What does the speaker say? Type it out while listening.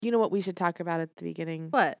You know what we should talk about at the beginning?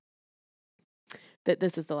 What? That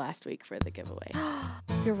this is the last week for the giveaway.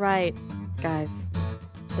 You're right. Guys,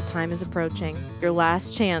 the time is approaching. Your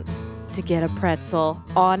last chance to get a pretzel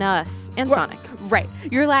on us and Sonic. Right.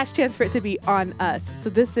 Your last chance for it to be on us. So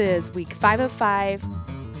this is week 5 of 5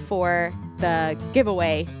 for the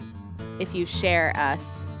giveaway if you share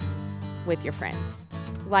us with your friends.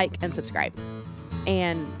 Like and subscribe.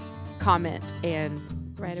 And comment and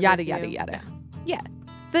Write a yada, review. yada, yada. Yeah.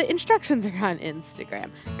 The instructions are on Instagram.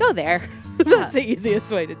 Go there. Yeah. That's the easiest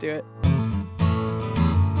way to do it.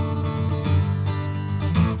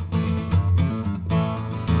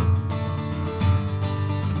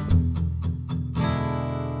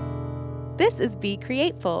 This is Be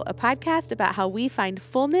Createful, a podcast about how we find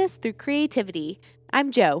fullness through creativity.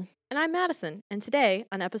 I'm Joe. And I'm Madison. And today,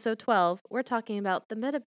 on episode 12, we're talking about the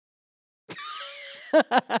We're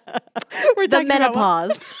talking about what?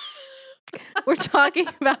 menopause. We're talking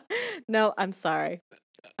about... No, I'm sorry.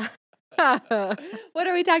 What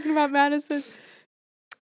are we talking about, Madison?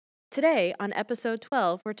 Today, on episode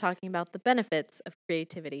 12, we're talking about the benefits of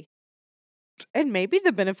creativity. And maybe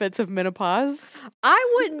the benefits of menopause.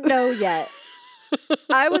 I wouldn't know yet.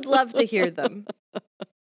 I would love to hear them.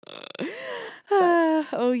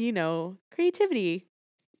 You know, creativity.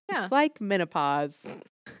 Yeah. It's like menopause.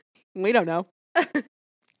 We don't know.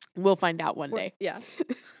 We'll find out one day. Yeah.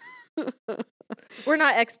 We're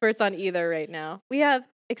not experts on either right now. We have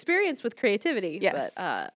experience with creativity, Yes.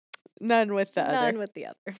 but None with the none other. with the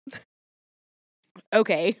other.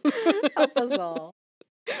 Okay. Help us all.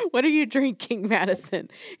 What are you drinking, Madison,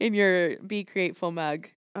 in your Be Createful mug?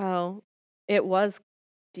 Oh, it was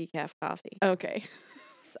decaf coffee. Okay.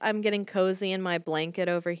 I'm getting cozy in my blanket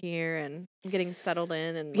over here, and I'm getting settled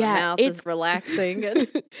in, and my Yeah, mouth is relaxing. And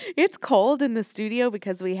It's cold in the studio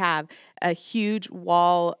because we have a huge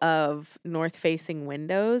wall of north-facing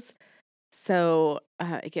windows. So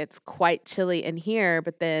it gets quite chilly in here,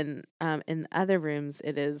 but then in the other rooms,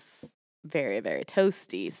 it is very, very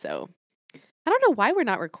toasty. So I don't know why we're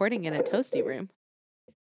not recording in a toasty room.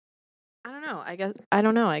 I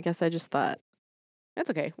don't know. I guess I just thought.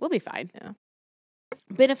 That's okay. We'll be fine. Yeah.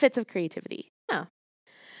 Benefits of creativity. Yeah.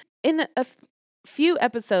 In a few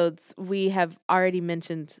episodes, we have already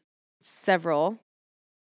mentioned several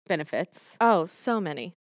benefits. Oh, so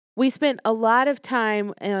many. We spent a lot of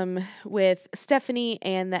time with Stephanie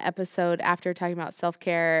and the episode after talking about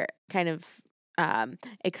self-care, kind of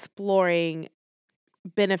exploring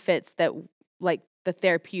benefits that like the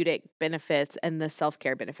therapeutic benefits and the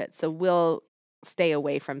self-care benefits. So we'll stay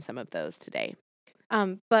away from some of those today.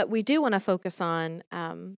 But we do want to focus on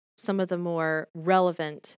some of the more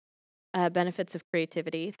relevant benefits of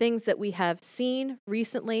creativity, things that we have seen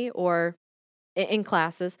recently or in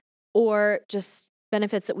classes, or just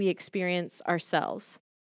benefits that we experience ourselves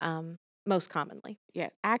most commonly. Yeah,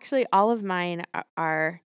 actually, all of mine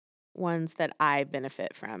are ones that I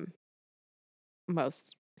benefit from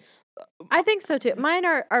most. I think so too. Mine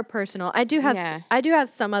are personal. I do have Yeah. I do have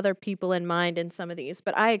some other people in mind in some of these,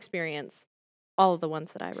 but I experience all of the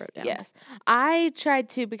ones that I wrote down. Yes. I tried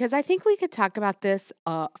to, because I think we could talk about this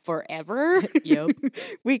forever. Yep.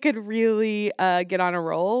 We could really get on a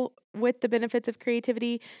roll with the benefits of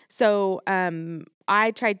creativity. So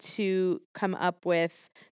I tried to come up with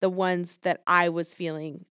the ones that I was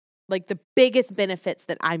feeling like the biggest benefits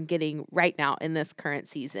that I'm getting right now in this current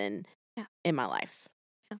season in my life.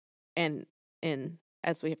 Yeah. And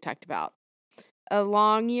as we have talked about, a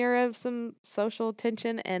long year of some social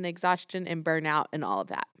tension and exhaustion and burnout and all of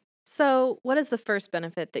that. So, what is the first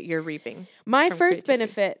benefit that you're reaping? My from first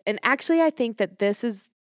creativity? benefit, and actually I think that this is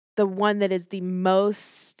the one that is the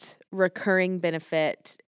most recurring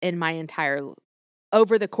benefit in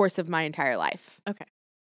over the course of my entire life. Okay.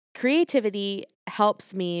 Creativity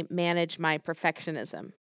helps me manage my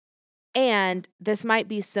perfectionism. And this might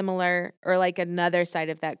be similar or like another side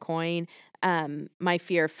of that coin, my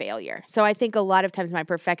fear of failure. So I think a lot of times my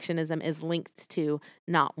perfectionism is linked to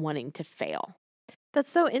not wanting to fail.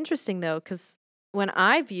 That's so interesting though, because when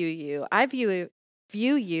I view you, I view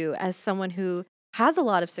you as someone who has a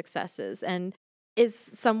lot of successes and is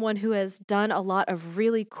someone who has done a lot of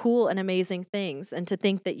really cool and amazing things. And to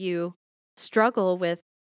think that you struggle with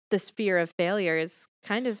this fear of failure is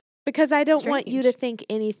kind of Because I don't want you to strange. think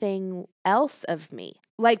anything else of me.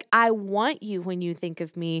 Like, I want you, when you think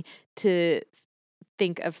of me, to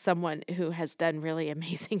think of someone who has done really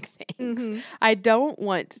amazing things. Mhm. I don't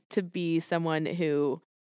want to be someone who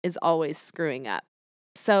is always screwing up.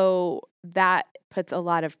 So that puts a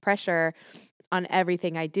lot of pressure on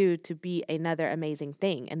everything I do to be another amazing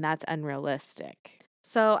thing, and that's unrealistic.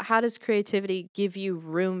 So, how does creativity give you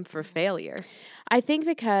room for failure? I think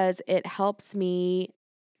because it helps me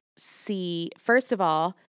see, first of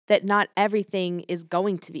all, that not everything is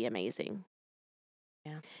going to be amazing.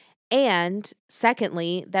 Yeah. And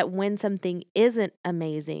secondly, that when something isn't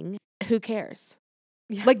amazing, who cares?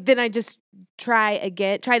 Yeah. Like, then I just try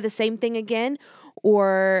the same thing again,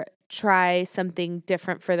 or try something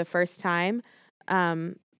different for the first time.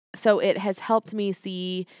 Um, so it has helped me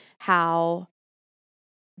see how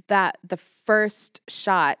that the first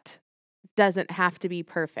shot doesn't have to be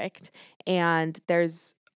perfect, and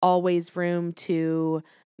there's always room to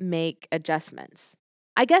make adjustments.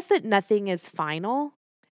 I guess that nothing is final.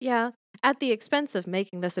 Yeah, at the expense of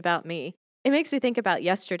making this about me. It makes me think about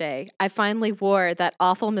yesterday. I finally wore that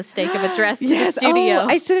awful mistake of a dress to the Yes. Oh, studio.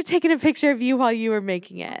 I should have taken a picture of you while you were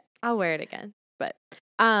making it. I'll wear it again. But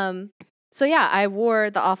so yeah, I wore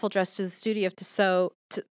the awful dress to the studio to show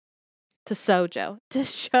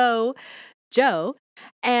Joe,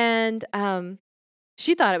 and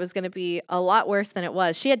she thought it was going to be a lot worse than it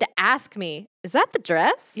was. She had to ask me, "Is that the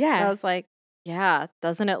dress?" And Yeah. I was like, "Yeah,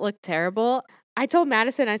 doesn't it look terrible?" I told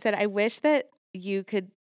Madison, I said, I wish that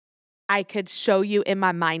I could show you in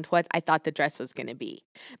my mind what I thought the dress was going to be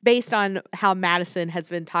based on how Madison has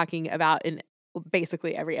been talking about in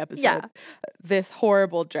basically every episode. Yeah. This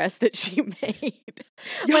horrible dress that she made.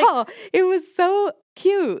 Like- Y'all, it was so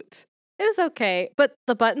cute. It was okay, but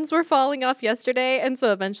the buttons were falling off yesterday, and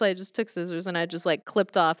so eventually I just took scissors and I just like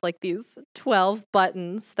clipped off like these 12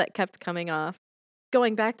 buttons that kept coming off.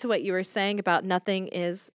 Going back to what you were saying about nothing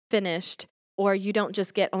is finished or you don't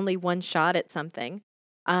just get only one shot at something.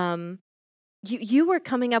 You were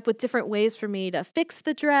coming up with different ways for me to fix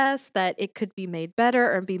the dress, that it could be made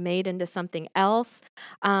better or be made into something else.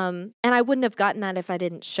 And I wouldn't have gotten that if I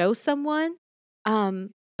didn't show someone.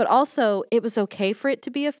 But also, it was okay for it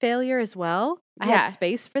to be a failure as well. I Yeah. had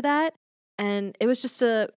space for that. And it was just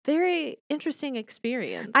a very interesting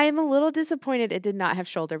experience. I am a little disappointed it did not have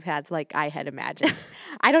shoulder pads like I had imagined.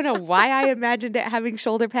 I don't know why I imagined it having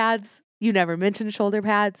shoulder pads. You never mentioned shoulder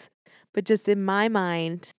pads, but just in my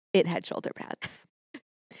mind, it had shoulder pads.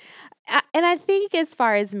 And I think as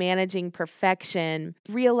far as managing perfection,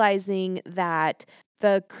 realizing that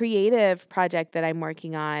the creative project that I'm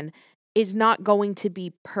working on is not going to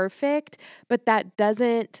be perfect, but that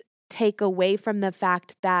doesn't take away from the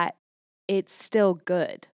fact that it's still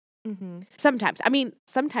good. Mhm. Sometimes. I mean,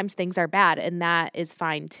 sometimes things are bad and that is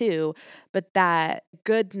fine too, but that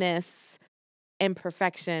goodness and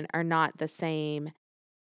perfection are not the same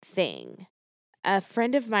thing. A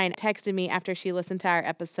friend of mine texted me after she listened to our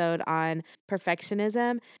episode on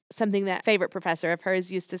perfectionism, something that favorite professor of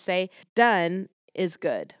hers used to say, done is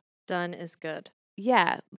good. Done is good.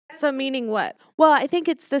 Yeah. So, meaning what? Well, I think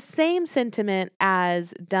it's the same sentiment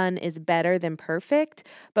as done is better than perfect.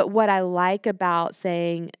 But what I like about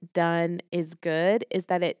saying done is good is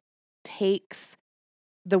that it takes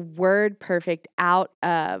the word perfect out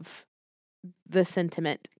of the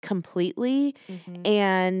sentiment completely. Mhm.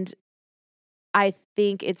 And I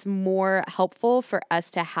think it's more helpful for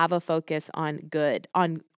us to have a focus on good,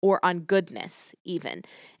 on goodness even,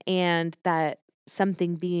 and that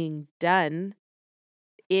something being done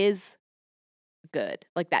is good.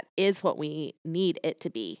 Like that is what we need it to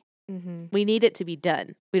be. Mhm. We need it to be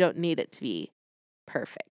done. We don't need it to be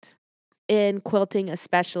perfect. In quilting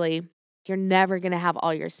especially, you're never going to have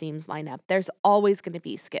all your seams line up. There's always going to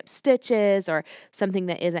be skip stitches or something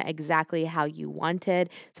that isn't exactly how you wanted.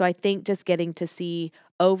 So I think just getting to see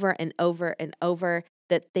over and over and over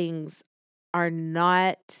that things are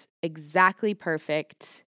not exactly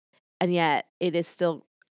perfect, and yet it is still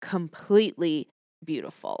completely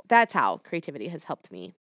beautiful. That's how creativity has helped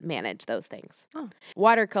me manage those things. Oh.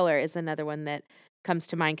 Watercolor is another one that comes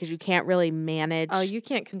to mind because you can't really manage. Oh, you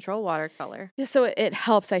can't control watercolor. Yeah, so it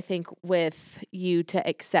helps, I think, with you to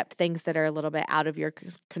accept things that are a little bit out of your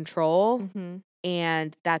control. Mm-hmm.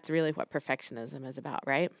 And that's really what perfectionism is about,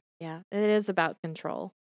 right? Yeah, it is about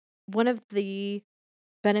control. One of the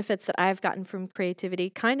benefits that I've gotten from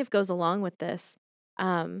creativity kind of goes along with this,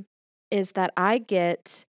 is that I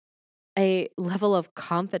get a level of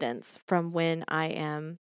confidence from when I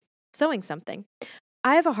am sewing something.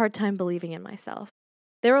 I have a hard time believing in myself.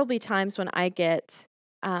 There will be times when I get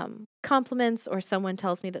compliments or someone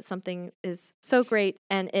tells me that something is so great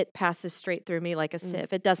and it passes straight through me like a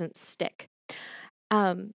sieve. It doesn't stick.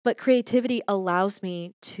 But creativity allows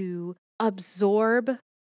me to absorb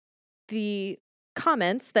the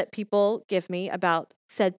comments that people give me about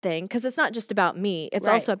said thing, because it's not just about me, it's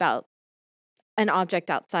Right. also about an object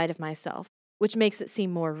outside of myself, which makes it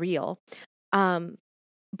seem more real.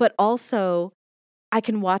 But also, I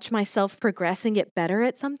can watch myself progress and get better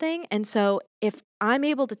at something. And so if I'm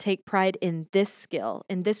able to take pride in this skill,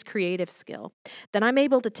 in this creative skill, then I'm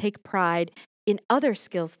able to take pride in other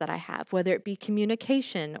skills that I have, whether it be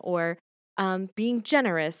communication or being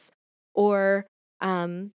generous or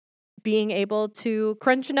um, being able to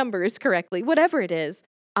crunch numbers correctly, whatever it is.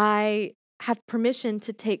 I have permission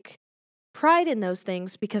to take pride in those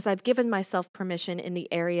things because I've given myself permission in the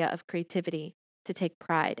area of creativity to take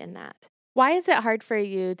pride in that. Why is it hard for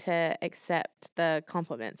you to accept the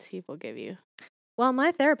compliments people give you? Well,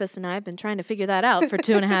 my therapist and I have been trying to figure that out for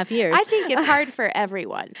 2.5 years. I think it's hard for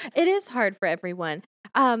everyone. It is hard for everyone.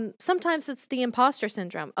 Sometimes it's the imposter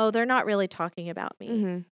syndrome. Oh, they're not really talking about me.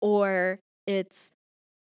 Mm-hmm. Or it's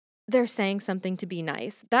they're saying something to be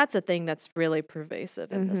nice. That's a thing that's really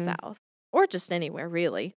pervasive in the Mhm. South, or just anywhere,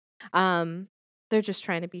 really. They're just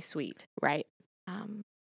trying to be sweet. Right. And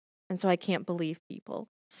so I can't believe people.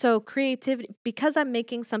 So creativity, because I'm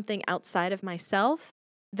making something outside of myself,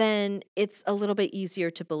 then it's a little bit easier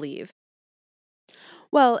to believe.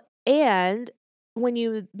 Well, and when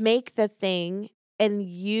you make the thing and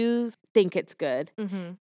you think it's good,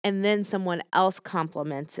 Mm-hmm. and then someone else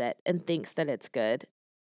compliments it and thinks that it's good,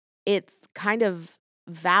 it's kind of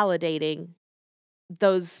validating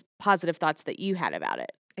those positive thoughts that you had about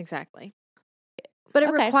it. Exactly. But it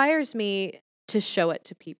Okay. requires me to show it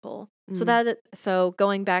to people. Mm. So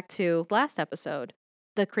going back to last episode,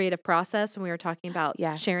 the creative process when we were talking about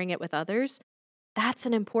Yeah. sharing it with others, that's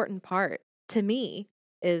an important part to me,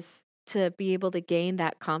 is to be able to gain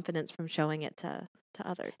that confidence from showing it to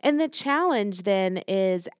others. And the challenge then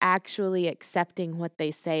is actually accepting what they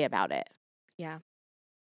say about it. Yeah.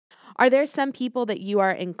 Are there some people that you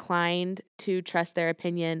are inclined to trust their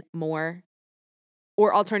opinion more?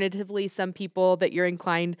 Or alternatively, some people that you're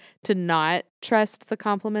inclined to not trust the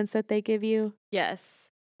compliments that they give you? Yes.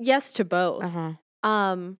 Yes to both. Uh-huh.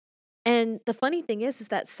 And the funny thing is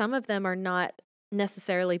that some of them are not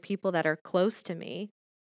necessarily people that are close to me.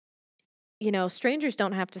 You know, strangers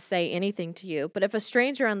don't have to say anything to you, but if a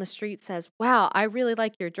stranger on the street says, "Wow, I really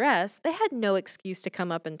like your dress," they had no excuse to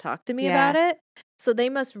come up and talk to me about it. So they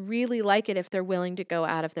must really like it if they're willing to go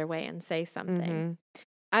out of their way and say something. Mhm.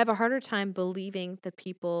 I have a harder time believing the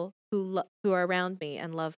people who are around me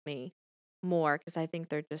and love me more because I think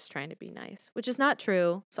they're just trying to be nice, which is not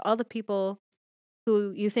true. So all the people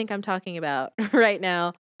who you think I'm talking about right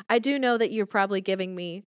now, I do know that you're probably giving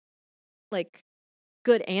me like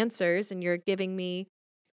good answers and you're giving me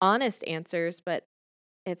honest answers, but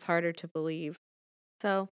it's harder to believe.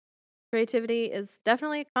 So creativity is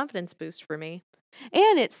definitely a confidence boost for me.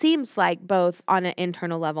 And it seems like both on an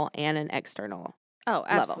internal level and an external. Oh, level.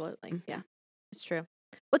 absolutely. Mhm. Yeah, it's true.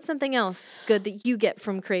 What's something else good that you get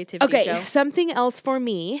from creativity, Okay, Joe? something else for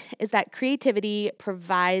me is that creativity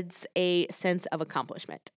provides a sense of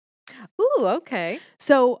accomplishment. Ooh, okay.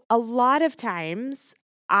 So a lot of times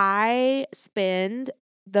I spend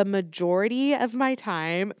the majority of my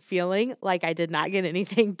time feeling like I did not get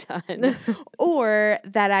anything done or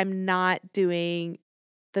that I'm not doing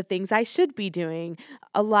the things I should be doing.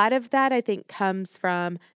 A lot of that I think comes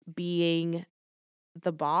from being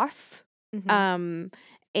the boss. Mhm.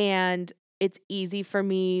 And it's easy for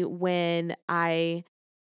me when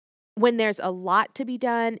there's a lot to be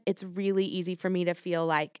done, it's really easy for me to feel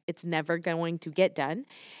like it's never going to get done.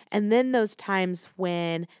 And then those times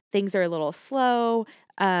when things are a little slow,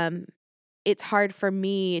 it's hard for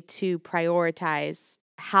me to prioritize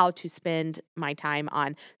how to spend my time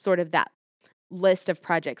on sort of that list of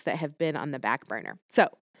projects that have been on the back burner. So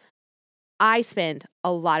I spend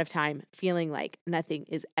a lot of time feeling like nothing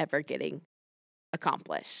is ever getting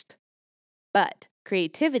accomplished. But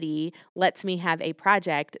creativity lets me have a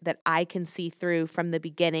project that I can see through from the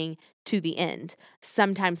beginning to the end,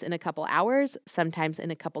 sometimes in a couple hours, sometimes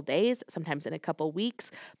in a couple days, sometimes in a couple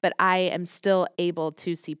weeks, but I am still able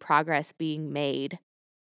to see progress being made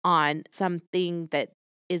on something that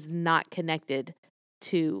is not connected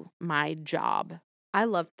to my job. I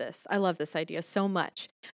love this. I love this idea so much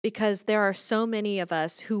because there are so many of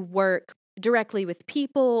us who work directly with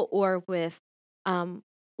people or with um,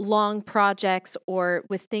 long projects or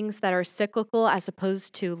with things that are cyclical as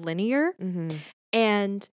opposed to linear. Mm-hmm.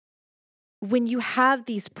 And when you have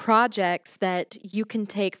these projects that you can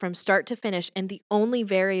take from start to finish and the only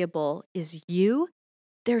variable is you,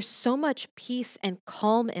 there's so much peace and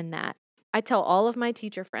calm in that. I tell all of my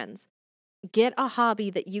teacher friends, get a hobby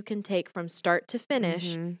that you can take from start to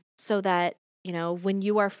finish Mm-hmm. so that, you know, when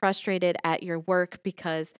you are frustrated at your work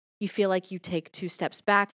because you feel like you take 2 steps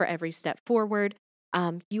back for every step forward,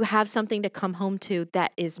 you have something to come home to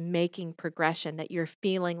that is making progression, that you're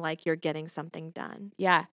feeling like you're getting something done.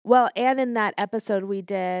 Yeah. Well, and in that episode we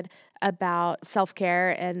did about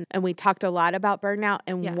self-care and we talked a lot about burnout.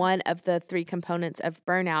 And Yeah. one of the 3 components of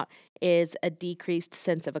burnout is a decreased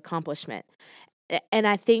sense of accomplishment. And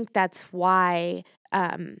I think that's why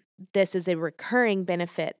this is a recurring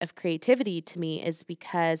benefit of creativity to me, is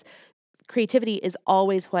because creativity is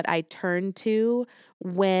always what I turn to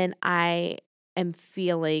when I am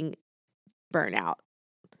feeling burnout.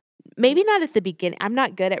 Maybe not at the beginning. I'm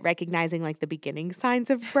not good at recognizing like the beginning signs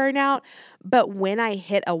of burnout, but when I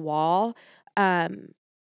hit a wall, um,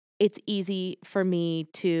 it's easy for me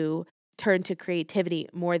to turn to creativity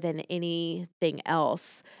more than anything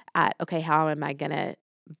else at, okay, how am I going to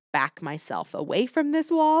back myself away from this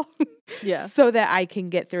wall Yeah. so that I can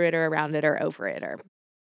get through it or around it or over it or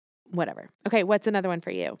whatever. Okay, what's another one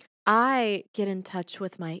for you? I get in touch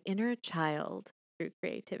with my inner child through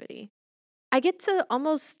creativity. I get to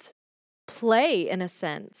almost play in a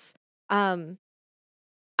sense. Um,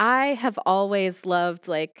 I have always loved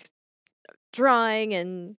like drawing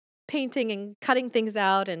and painting and cutting things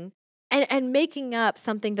out and making up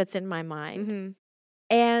something that's in my mind. Mm-hmm.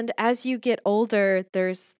 And as you get older,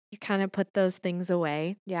 you kind of put those things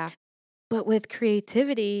away. Yeah. But with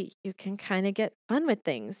creativity, you can kind of get fun with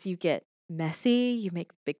things. You get messy, you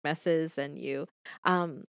make big messes, and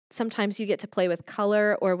sometimes you get to play with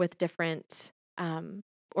color or with different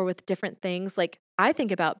things. Like I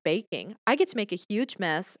think about baking. I get to make a huge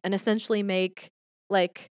mess and essentially make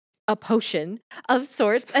like a potion of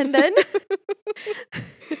sorts, and then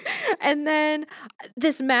and then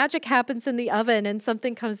this magic happens in the oven and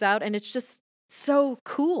something comes out and it's just so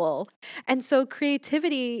cool. And so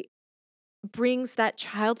creativity brings that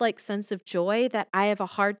childlike sense of joy that I have a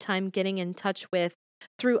hard time getting in touch with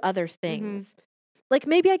through other things. Like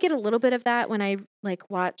maybe I get a little bit of that when I like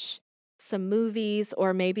watch some movies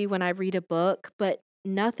or maybe when I read a book, but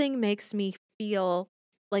nothing makes me feel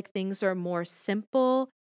like things are more simple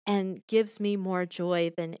and gives me more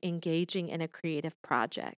joy than engaging in a creative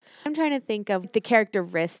project. I'm trying to think of the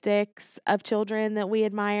characteristics of children that we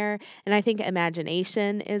admire, and I think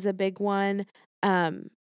imagination is a big one. Um,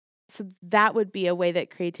 so that would be a way that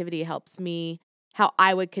creativity helps me. How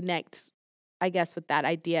I would connect, I guess, with that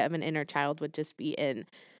idea of an inner child would just be in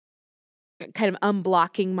kind of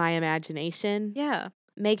unblocking my imagination. Yeah.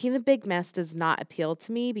 Making the big mess does not appeal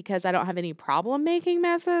to me because I don't have any problem making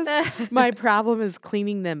messes. My problem is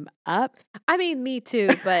cleaning them up. I mean, me too,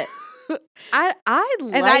 but I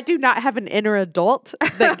And I like do not have an inner adult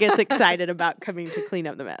that gets excited about coming to clean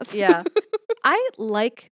up the mess. yeah. I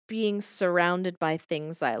like being surrounded by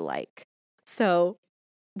things I like. So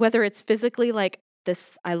whether it's physically like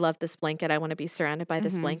this, I love this blanket, I want to be surrounded by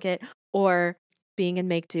this Mhm. blanket, or being in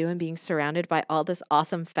Make Do and being surrounded by all this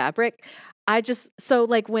awesome fabric. So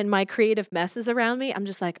like when my creative mess is around me, I'm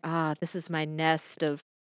just like, this is my nest of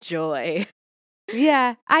joy.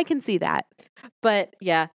 Yeah, I can see that. But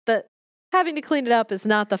yeah, the having to clean it up is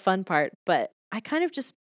not the fun part, but I kind of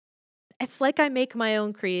just it's like I make my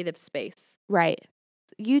own creative space. Right.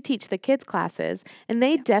 You teach the kids classes, and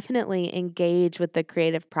they definitely engage with the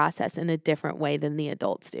creative process in a different way than the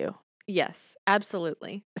adults do. Yes,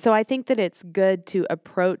 absolutely. So I think that it's good to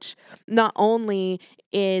approach, not only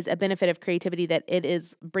is a benefit of creativity that it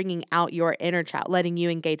is bringing out your inner child, letting you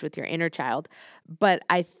engage with your inner child, but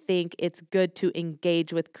I think it's good to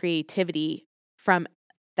engage with creativity from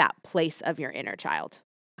that place of your inner child.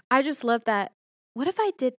 I just love that. What if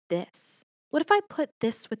I did this? What if I put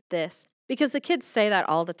this with this? Because the kids say that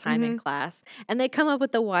all the time in class and they come up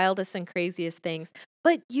with the wildest and craziest things.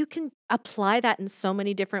 But you can apply that in so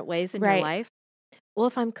many different ways in your Right. life. Well,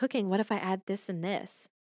 if I'm cooking, what if I add this and this?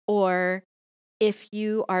 Or if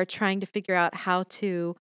you are trying to figure out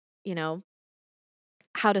you know,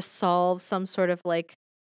 how to solve some sort of like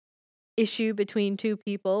issue between two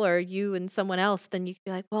people or you and someone else, then you could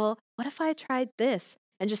be like, well, what if I tried this?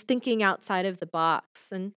 And just thinking outside of the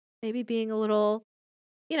box and maybe being a little,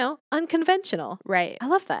 unconventional. Right. I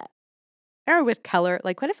love that. Or with color,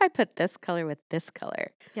 like what if I put this color with this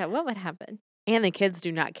color? Yeah, what would happen? And the kids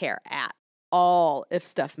do not care at all if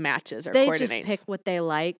stuff matches or They coordinates. just pick what they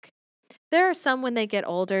like. There are some when they get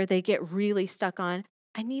older, they get really stuck on,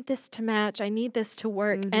 I need this to match. I need this to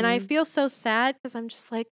work. And I Mhm. feel so sad because I'm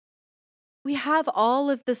just like, we have all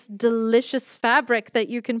of this delicious fabric that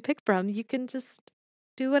you can pick from. You can just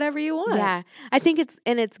do whatever you want. Yeah, I think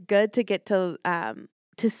it's good to get to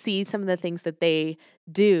see some of the things that they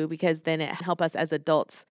do because then it help us as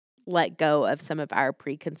adults let go of some of our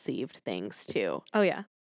preconceived things too. Oh, yeah.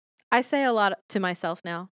 I say a lot to myself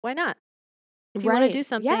now. Why not? If you want to do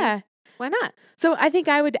something, Yeah. Why not? So I think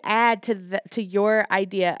I would add to your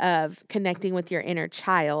idea of connecting with your inner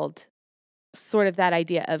child, sort of that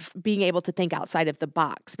idea of being able to think outside of the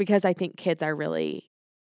box, because I think kids are really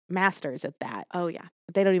masters at that. Oh, yeah.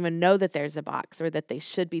 They don't even know that there's a box or that they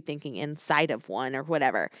should be thinking inside of one or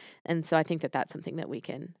whatever. And so I think that that's something that we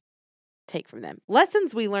can take from them.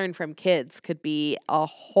 Lessons we learn from kids could be a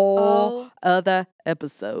whole other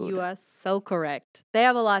episode. You are so correct. They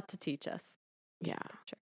have a lot to teach us. Yeah.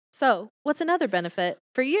 So, what's another benefit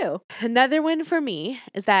for you? Another one for me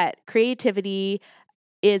is that creativity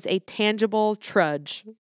is a tangible trudge.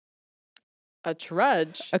 A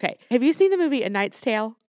trudge. Okay. Have you seen the movie A Knight's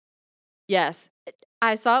Tale? Yes.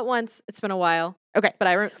 I saw it once. It's been a while. Okay.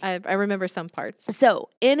 But I remember some parts. So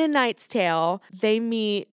in A Knight's Tale, they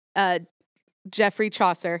meet Geoffrey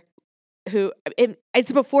Chaucer, who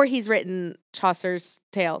it's before he's written Chaucer's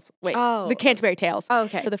Tales. Wait, the Canterbury Tales. Oh,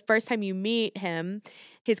 okay. So the first time you meet him,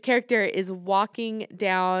 his character is walking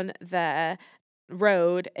down the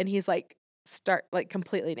road and he's like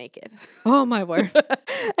completely naked. Oh my word.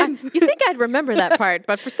 And You think I'd remember that part,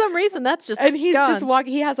 but for some reason that's just and he's just gone.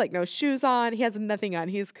 walking. He has like no shoes on. He has nothing on.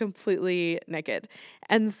 He's completely naked.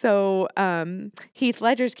 And so Heath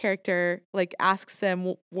Ledger's character like asks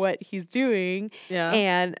him what he's doing. Yeah.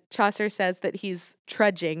 And Chaucer says that he's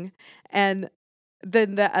trudging. And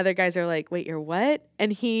then the other guys are like, wait, you're what?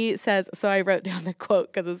 And he says, so I wrote down the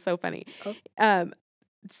quote because it's so funny. Oh.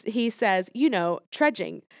 He says,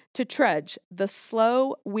 trudging, to trudge, the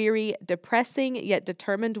slow, weary, depressing, yet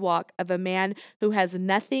determined walk of a man who has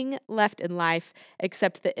nothing left in life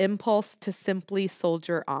except the impulse to simply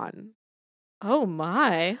soldier on. Oh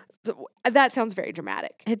my. That sounds very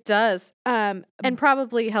dramatic. It does. And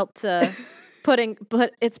probably helped to put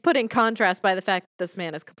in contrast by the fact that this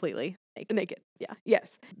man is completely naked. Yeah.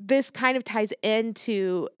 Yes. This kind of ties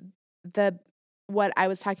into what I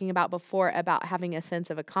was talking about before about having a sense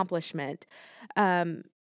of accomplishment.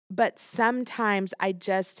 But sometimes I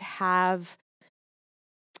just have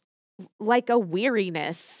like a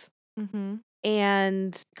weariness. Mm-hmm.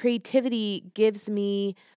 And creativity gives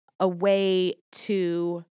me a way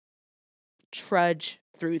to trudge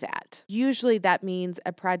through that. Usually that means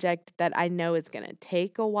a project that I know is going to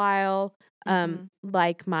take a while,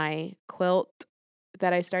 like my quilt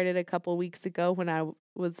that I started a couple weeks ago when I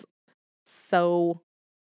was so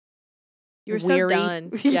you were weary. So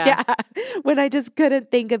done. Yeah. When I just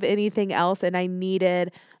couldn't think of anything else and I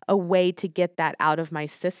needed a way to get that out of my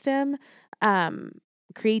system.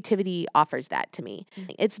 Creativity offers that to me.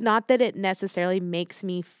 Mm-hmm. It's not that it necessarily makes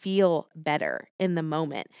me feel better in the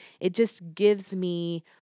moment. It just gives me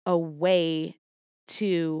a way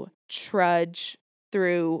to trudge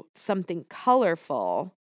through something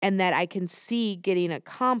colorful and that I can see getting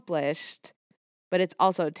accomplished, but it's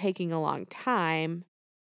also taking a long time.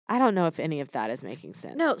 I don't know if any of that is making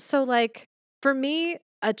sense. No, so like for me,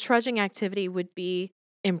 a trudging activity would be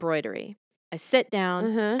embroidery. I sit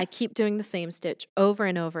down, I keep doing the same stitch over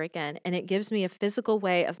and over again, and it gives me a physical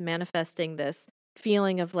way of manifesting this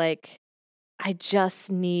feeling of like, I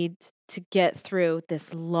just need to get through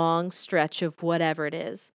this long stretch of whatever it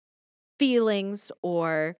is, feelings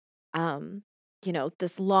or,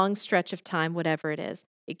 this long stretch of time, whatever it is.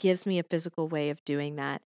 It gives me a physical way of doing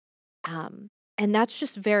that. And that's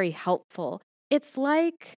just very helpful. It's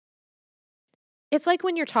like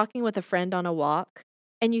when you're talking with a friend on a walk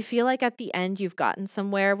and you feel like at the end you've gotten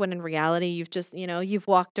somewhere when in reality you've just, you've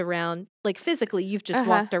walked around, like physically you've just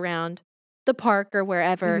walked around the park or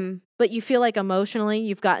wherever, but you feel like emotionally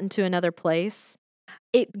you've gotten to another place.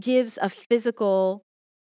 It gives a physical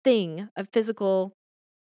thing, a physical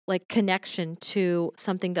like connection to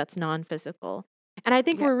something that's non-physical. And I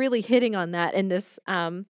think we're really hitting on that in this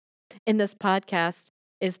podcast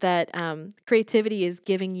is that creativity is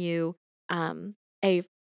giving you a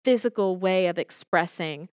physical way of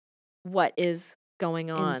expressing what is going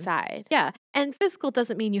on inside. Yeah. And physical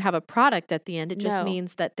doesn't mean you have a product at the end. It just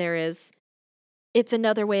means that it's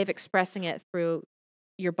another way of expressing it through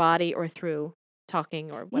your body or through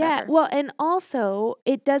talking or whatever. Yeah. Well, and also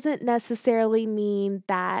it doesn't necessarily mean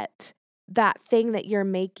that thing that you're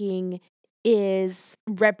making is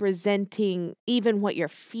representing even what you're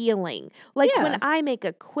feeling. Like when I make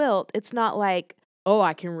a quilt, it's not like, oh,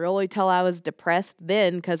 I can really tell I was depressed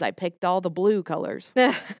then because I picked all the blue colors.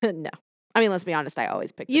 No. I mean, let's be honest, I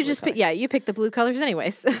always pick the you blue just colors. you pick the blue colors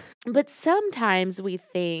anyways. But sometimes we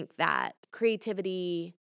think that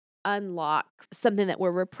creativity unlocks something that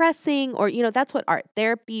we're repressing or, that's what art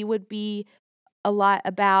therapy would be a lot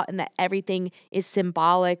about, and that everything is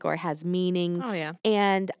symbolic or has meaning. Oh, yeah.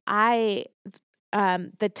 And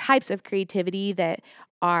the types of creativity that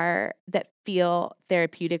that feel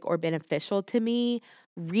therapeutic or beneficial to me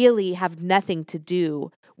really have nothing to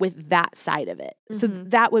do with that side of it. So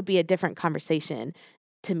that would be a different conversation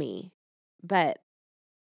to me. But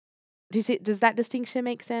does that distinction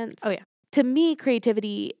make sense? Oh, yeah. To me,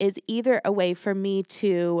 creativity is either a way for me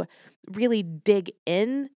to really dig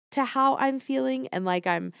in to how I'm feeling, and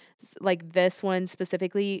like this one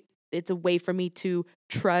specifically, it's a way for me to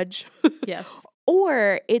trudge. Yes.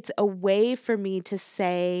 Or it's a way for me to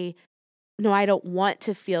say, no, I don't want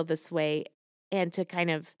to feel this way, and to kind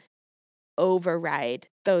of override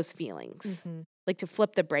those feelings. Like to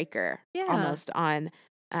flip the breaker almost on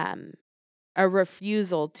a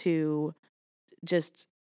refusal to just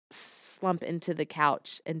slump into the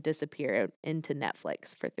couch and disappear into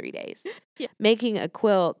Netflix for 3 days. Yeah. Making a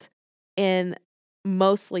quilt in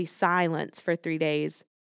mostly silence for 3 days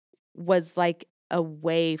was like a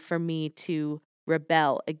way for me to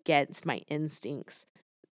rebel against my instincts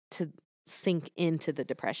to sink into the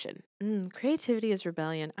depression. Creativity is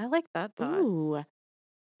rebellion. I like that thought. Ooh.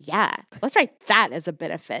 Yeah. Let's write that as a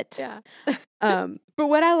benefit. Yeah. But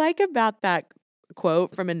what I like about that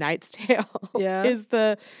quote from A Knight's Tale is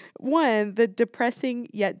the depressing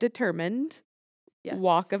yet determined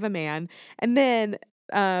walk of a man. And then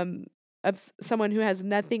of someone who has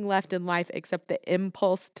nothing left in life except the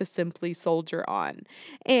impulse to simply soldier on.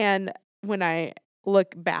 And when I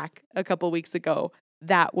look back a couple weeks ago,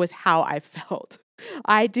 that was how I felt.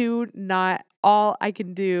 All I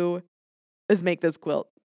can do is make this quilt.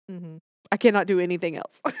 I cannot do anything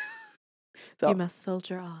else. So you must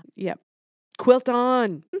soldier on. Yep. Quilt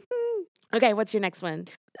on. Okay, what's your next one?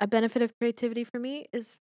 A benefit of creativity for me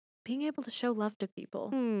is being able to show love to people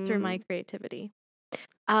through my creativity.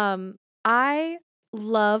 I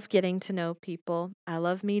love getting to know people. I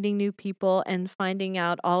love meeting new people and finding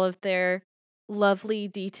out all of their lovely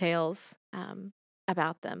details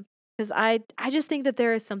about them. Because I just think that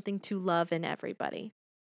there is something to love in everybody.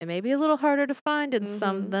 It may be a little harder to find in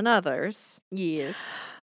some than others. Yes.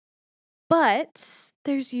 But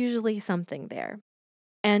there's usually something there.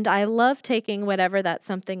 And I love taking whatever that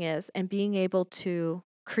something is and being able to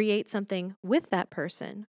create something with that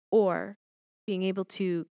person, or being able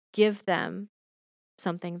to give them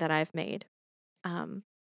something that I've made.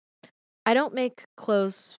 I don't make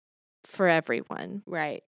clothes for everyone.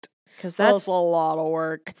 Right. Because that's a lot of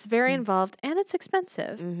work. It's very involved and it's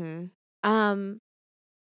expensive.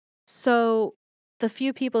 So the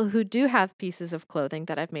few people who do have pieces of clothing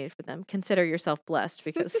that I've made for them, consider yourself blessed,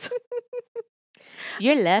 because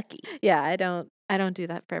you're lucky. Yeah, I don't do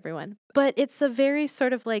that for everyone. But it's a very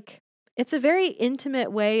sort of it's a very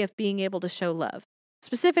intimate way of being able to show love,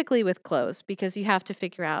 specifically with clothes, because you have to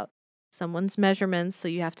figure out someone's measurements. So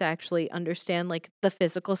you have to actually understand the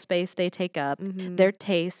physical space they take up, their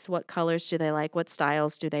tastes, what colors do they like, what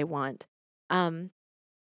styles do they want.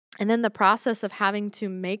 And then the process of having to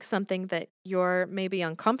make something that you're maybe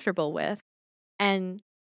uncomfortable with, and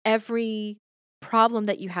every problem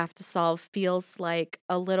that you have to solve feels like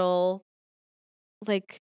a little a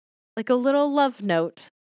little love note.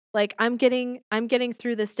 I'm getting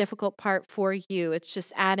through this difficult part for you. It's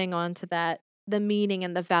just adding on to that, the meaning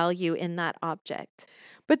and the value in that object.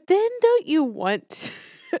 But then don't you want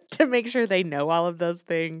to make sure they know all of those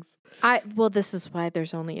things? Well, this is why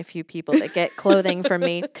there's only a few people that get clothing from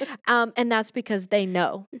me. And that's because they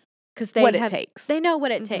know. Because what it takes. They know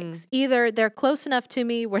what it takes. Either they're close enough to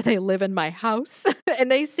me where they live in my house and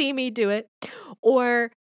they see me do it,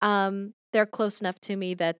 or they're close enough to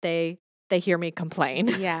me that they hear me complain.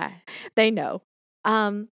 Yeah. They know.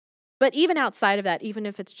 But even outside of that, even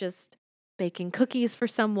if it's just baking cookies for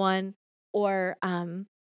someone, or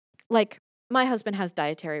my husband has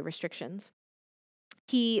dietary restrictions.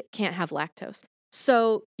 He can't have lactose.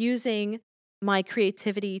 So using my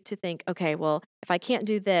creativity to think, okay, well, if I can't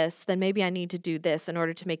do this, then maybe I need to do this in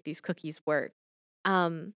order to make these cookies work.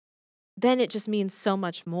 Then it just means so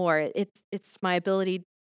much more. It's my ability.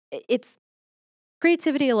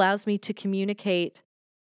 Creativity allows me to communicate,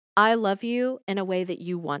 I love you in a way that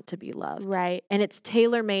you want to be loved. Right. And it's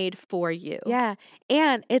tailor-made for you. Yeah.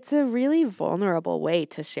 And it's a really vulnerable way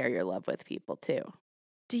to share your love with people too.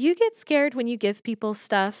 Do you get scared when you give people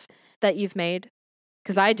stuff that you've made?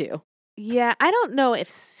 Because I do. Yeah, I don't know if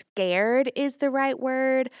scared is the right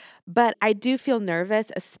word, but I do feel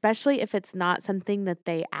nervous, especially if it's not something that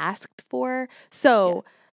they asked for. So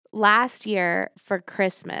last year for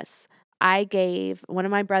Christmas, I gave one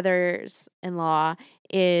of my brothers-in-law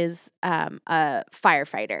is a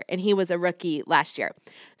firefighter, and he was a rookie last year.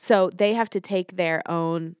 So they have to take their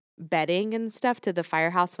own bedding and stuff to the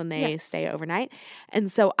firehouse when they stay overnight.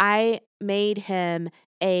 And so I made him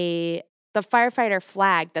a the firefighter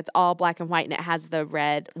flag that's all black and white and it has the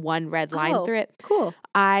one red line Oh, through it. cool.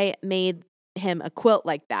 I made him a quilt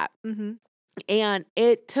like that. Mm-hmm. And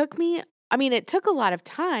it took me, it took a lot of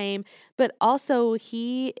time, but also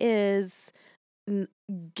he is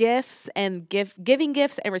gifts and giving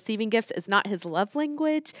gifts and receiving gifts is not his love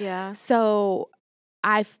language. Yeah. So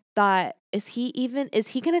I thought, is he going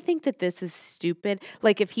to think that this is stupid?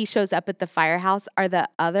 Like if he shows up at the firehouse, are the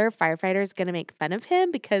other firefighters going to make fun of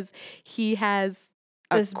him because he has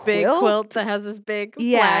This big quilt that has this big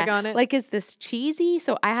flag on it. Like, is this cheesy?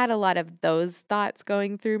 So I had a lot of those thoughts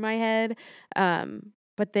going through my head.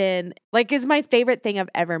 But then, like, it's my favorite thing I've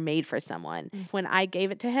ever made for someone. When I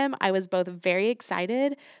gave it to him, I was both very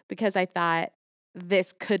excited because I thought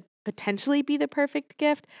this could potentially be the perfect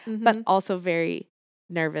gift, but also very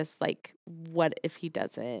nervous. Like, what if he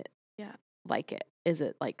doesn't like it? Is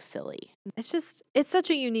it like silly? It's such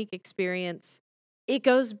a unique experience. It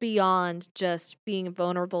goes beyond just being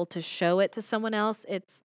vulnerable to show it to someone else.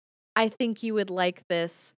 I think you would like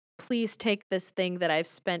this. Please take this thing that I've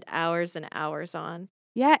spent hours and hours on.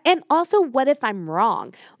 Yeah. And also, what if I'm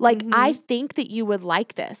wrong? Like, I think that you would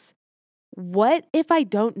like this. What if I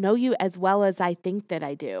don't know you as well as I think that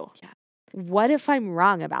I do? Yeah. What if I'm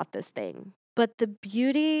wrong about this thing? But the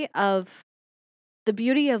beauty of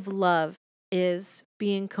love is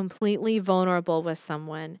being completely vulnerable with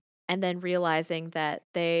someone and then realizing that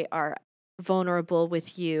they are vulnerable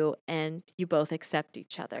with you and you both accept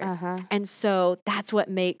each other. And so that's what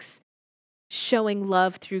makes showing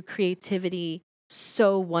love through creativity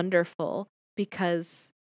so wonderful,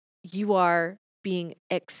 because you are being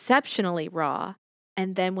exceptionally raw.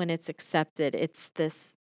 And then when it's accepted, it's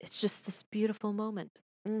just this beautiful moment.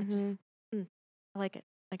 I like it.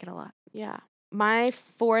 I like it a lot. Yeah. My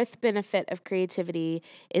fourth benefit of creativity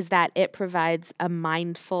is that it provides a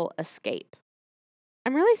mindful escape.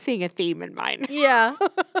 I'm really seeing a theme in mine. Yeah.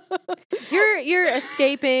 You're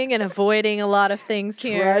escaping and avoiding a lot of things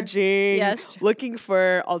here. Trudging. Yes. Looking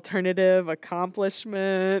for alternative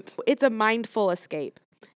accomplishment. It's a mindful escape.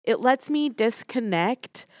 It lets me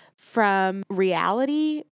disconnect from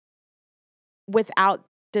reality without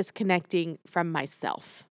disconnecting from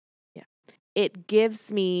myself. Yeah. It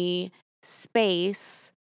gives me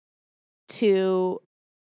space to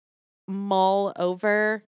mull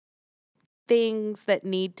over things that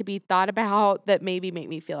need to be thought about that maybe make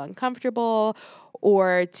me feel uncomfortable,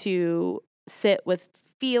 or to sit with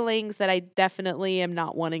feelings that I definitely am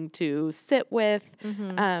not wanting to sit with.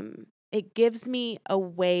 It gives me a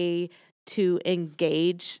way to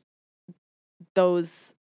engage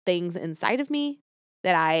those things inside of me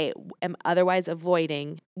that I am otherwise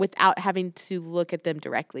avoiding without having to look at them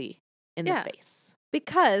directly in the face.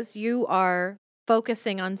 Because you are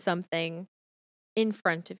focusing on something in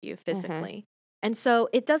front of you physically. And so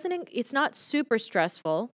it's not super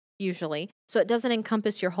stressful usually. So it doesn't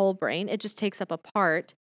encompass your whole brain. It just takes up a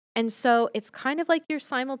part. And so it's kind of like you're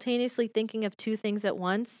simultaneously thinking of two things at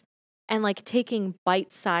once and like taking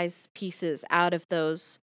bite-sized pieces out of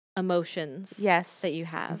those emotions that you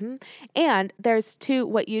have. And there's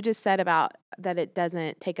what you just said about that it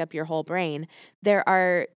doesn't take up your whole brain. There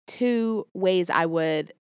are two ways I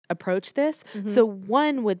would approach this. So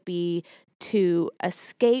one would be to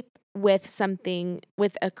escape with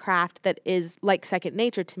a craft that is like second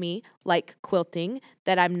nature to me, like quilting,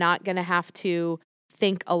 that I'm not going to have to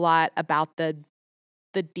think a lot about the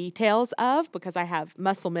details of, because I have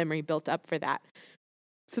muscle memory built up for that.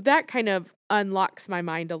 So that kind of unlocks my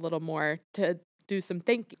mind a little more to do some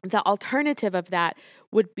thinking. The alternative of that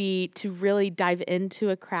would be to really dive into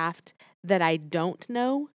a craft that I don't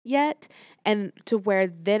know yet, and to where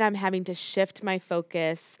then I'm having to shift my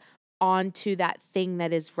focus onto that thing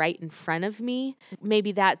that is right in front of me.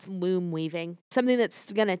 Maybe that's loom weaving, something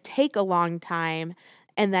that's going to take a long time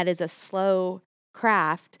and that is a slow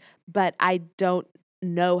craft, but I don't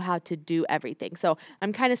know how to do everything. So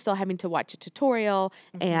I'm kind of still having to watch a tutorial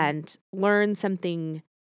and learn something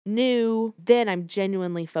new. Then I'm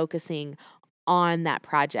genuinely focusing on that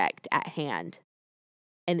project at hand.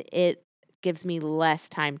 And it gives me less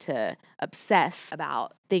time to obsess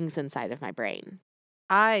about things inside of my brain.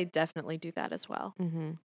 I definitely do that as well.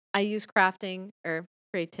 I use crafting or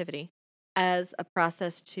creativity as a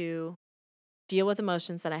process to deal with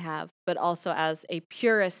emotions that I have, but also as a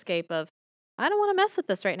pure escape of, I don't want to mess with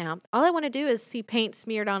this right now. All I want to do is see paint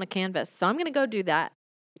smeared on a canvas. So I'm going to go do that.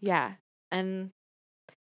 Yeah. And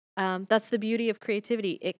that's the beauty of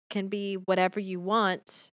creativity. It can be whatever you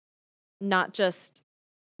want, not just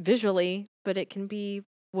visually, but it can be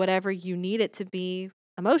whatever you need it to be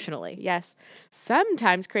emotionally. Yes.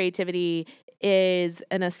 Sometimes creativity is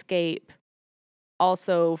an escape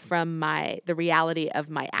also from the reality of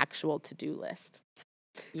my actual to-do list.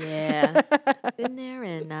 Yeah. Been there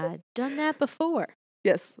and done that before.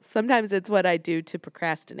 Yes. Sometimes it's what I do to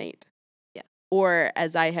procrastinate. Yeah. Or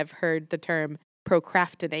as I have heard the term,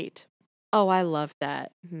 procrastinate. Oh, I love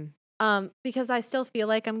that. Mm-hmm. Because I still feel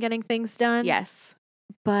like I'm getting things done. Yes.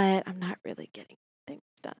 But I'm not really getting things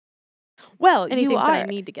done. Well, Any you things are that I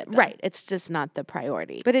need to get done. right. It's just not the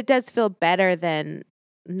priority. But it does feel better than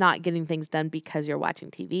not getting things done because you're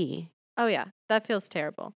watching TV. Oh, yeah. That feels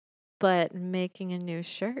terrible. But making a new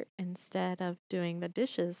shirt instead of doing the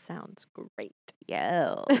dishes sounds great.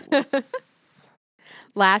 Yes.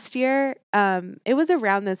 Last year, it was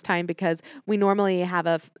around this time because we normally have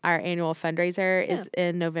our annual fundraiser is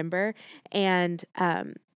in November. And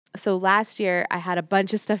so last year I had a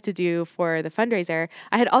bunch of stuff to do for the fundraiser.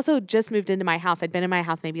 I had also just moved into my house. I'd been in my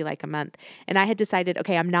house maybe like a month, and I had decided,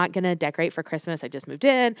 okay, I'm not going to decorate for Christmas. I just moved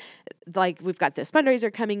in. Like, we've got this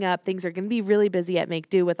fundraiser coming up. Things are going to be really busy at Make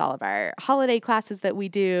Do with all of our holiday classes that we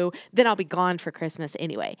do. Then I'll be gone for Christmas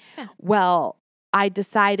anyway. Yeah. Well, I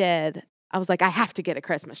decided, I was like, I have to get a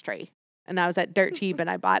Christmas tree. And I was at Dirt Cheap and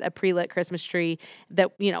I bought a pre-lit Christmas tree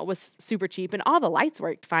that, was super cheap and all the lights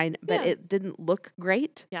worked fine, but it didn't look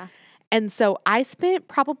great. Yeah. And so I spent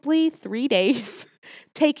probably 3 days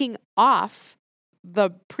taking off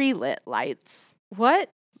the pre-lit lights. What?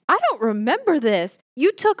 I don't remember this.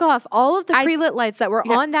 You took off all of the pre-lit lights that were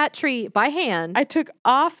on that tree by hand. I took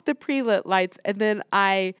off the pre-lit lights and then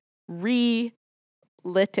I re-lit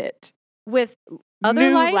it. With other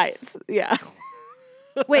New lights? Yeah.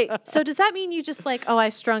 Wait, so does that mean you just I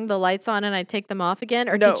strung the lights on and I take them off again?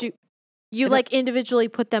 Or No. did you individually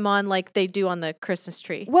put them on like they do on the Christmas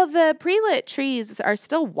tree? Well, the pre-lit trees are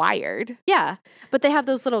still wired. Yeah, but they have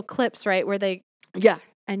those little clips, right, where they... Yeah.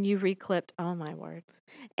 And you reclipped. Oh, my word.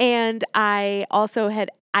 And I also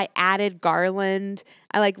I added garland.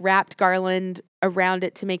 I wrapped garland around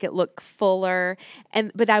it to make it look fuller.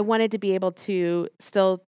 But I wanted to be able to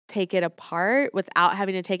still take it apart without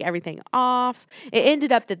having to take everything off. It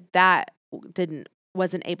ended up that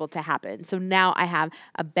wasn't able to happen. So now I have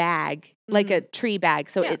a bag, like a tree bag,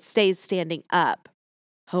 so it stays standing up.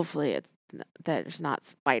 Hopefully there's not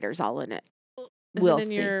spiders all in it. We'll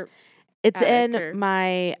see. It's in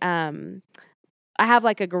my I have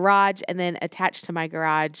like a garage, and then attached to my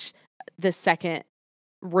garage the second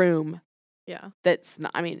room. Yeah. That's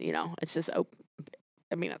not, it's just open.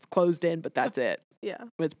 It's closed in, but that's it. Yeah.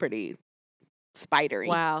 It's pretty spidery.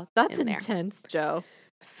 Wow. That's intense, Joe.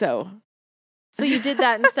 So you did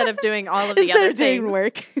that instead of doing all of the instead other of doing things.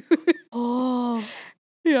 work. Oh.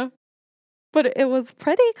 Yeah. But it was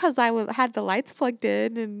pretty because I had the lights plugged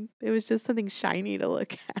in and it was just something shiny to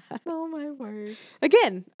look at. Oh, my word.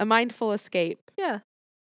 Again, a mindful escape. Yeah.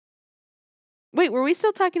 Wait, were we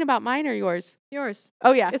still talking about mine or yours? Yours.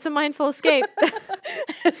 Oh, yeah. It's a mindful escape.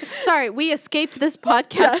 Sorry, we escaped this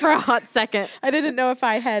podcast for a hot second. I didn't know if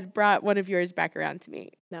I had brought one of yours back around to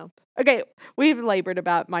me. No. Okay, we've labored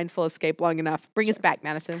about mindful escape long enough. Bring us back,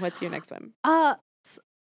 Madison. What's your next one?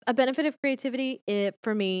 A benefit of creativity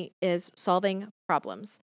for me is solving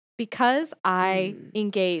problems. Because I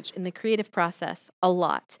engage in the creative process a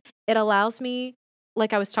lot, it allows me,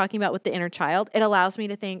 like I was talking about with the inner child, it allows me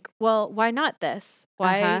to think, well, why not this?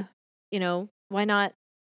 Why, why not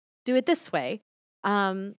do it this way?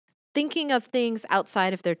 Thinking of things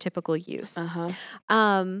outside of their typical use.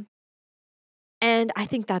 And I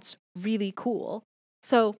think that's really cool.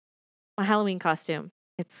 So my Halloween costume,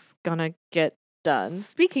 it's gonna get done.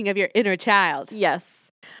 Speaking of your inner child.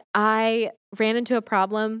 Yes. I ran into a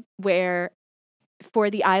problem where for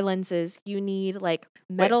the eye lenses, you need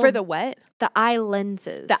metal. Wait, for the what? The eye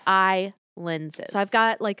lenses. The eye lenses. So I've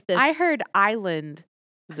got this. I heard island.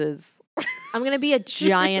 I'm going to be a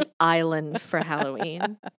giant island for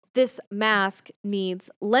Halloween. This mask needs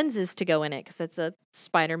lenses to go in it because it's a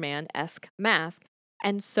Spider-Man-esque mask.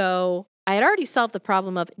 And so I had already solved the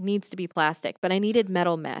problem of it needs to be plastic, but I needed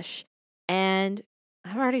metal mesh. And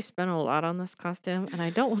I've already spent a lot on this costume, and I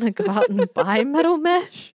don't want to go out and buy metal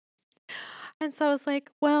mesh. And so I was like,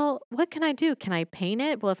 well, what can I do? Can I paint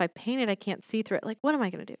it? Well, if I paint it, I can't see through it. What am I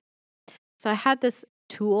going to do? So I had this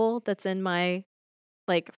tool that's in my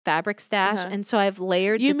fabric stash. And so I've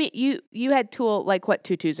layered. You had tool, what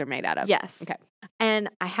tutus are made out of? Yes. Okay. And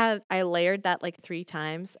I layered that 3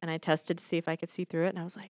 times, and I tested to see if I could see through it. And I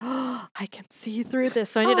was like, oh, I can see through this.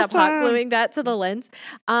 So I ended up hot gluing that to the lens.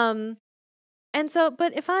 And so,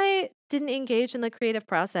 but if I didn't engage in the creative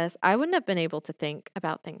process, I wouldn't have been able to think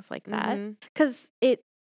about things like that. Because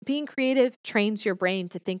being creative trains your brain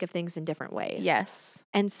to think of things in different ways. Yes.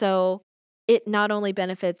 And so it not only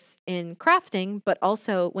benefits in crafting, but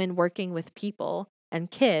also when working with people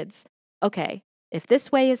and kids. Okay, if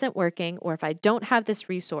this way isn't working, or if I don't have this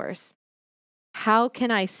resource, how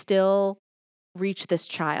can I still reach this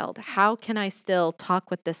child? How can I still talk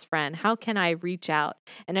with this friend? How can I reach out?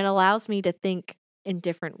 And it allows me to think in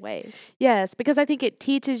different ways. Yes, because I think it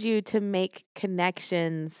teaches you to make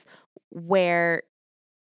connections where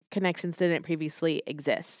connections didn't previously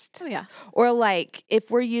exist. Oh, yeah. Or like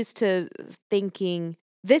if we're used to thinking,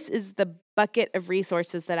 this is the bucket of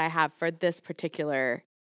resources that I have for this particular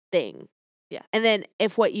thing. Yeah. And then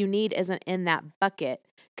if what you need isn't in that bucket,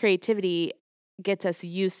 creativity gets us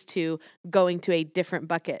used to going to a different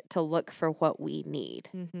bucket to look for what we need.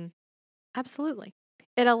 Mm-hmm. Absolutely.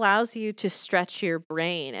 It allows you to stretch your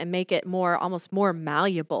brain and make it almost more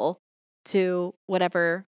malleable to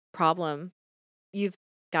whatever problem you've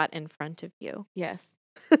got in front of you. Yes.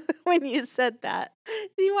 When you said that,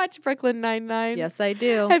 do you watch Brooklyn Nine-Nine? Yes, I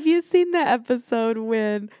do. Have you seen the episode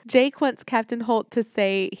when Jake wants Captain Holt to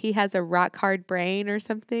say he has a rock hard brain or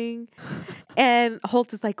something? And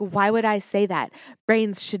Holt is like, why would I say that?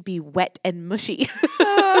 Brains should be wet and mushy.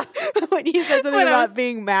 When he says something about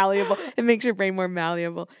being malleable, it makes your brain more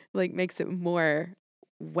malleable, like makes it more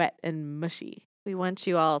wet and mushy. We want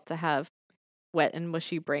you all to have wet and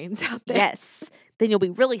mushy brains out there. Yes. Then you'll be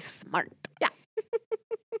really smart. Yeah.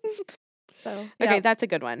 So, yeah. okay, that's a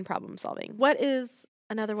good one, problem solving. What is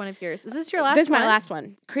another one of yours? Is this your last one? This is my last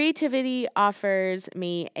one. Creativity offers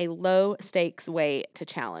me a low stakes way to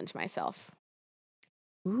challenge myself.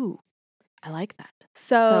 Ooh, I like that.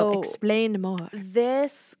 So explain more.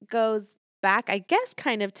 This goes back, I guess,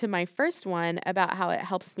 kind of to my first one about how it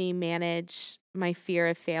helps me manage my fear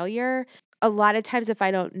of failure. A lot of times, if I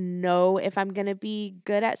don't know if I'm going to be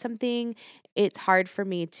good at something, it's hard for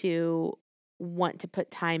me to want to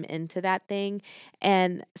put time into that thing.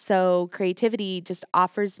 And so creativity just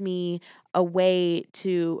offers me a way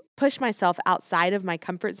to push myself outside of my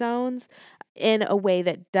comfort zones in a way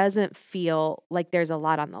that doesn't feel like there's a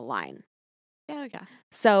lot on the line. Yeah.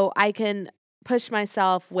 So I can push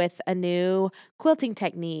myself with a new quilting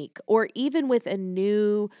technique or even with a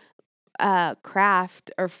new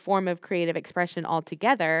craft or form of creative expression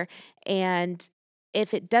altogether. And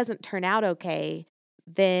if it doesn't turn out okay,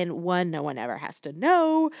 then no one ever has to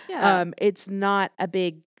know. Yeah. It's not a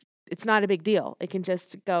big deal. It can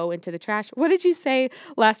just go into the trash. What did you say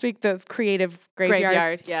last week? The creative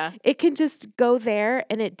graveyard. Yeah. It can just go there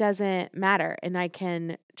and it doesn't matter. And I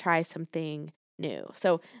can try something new.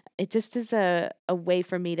 So it just is a way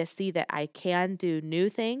for me to see that I can do new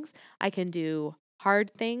things. I can do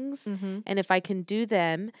hard things. Mm-hmm. And if I can do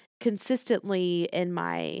them consistently in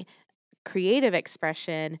my creative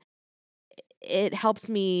expression, it helps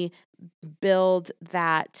me build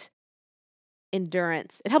that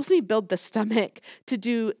endurance. It helps me build the stomach to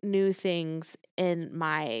do new things in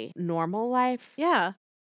my normal life. Yeah.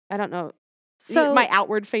 I don't know. So my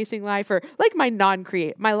outward facing life or like my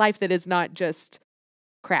my life that is not just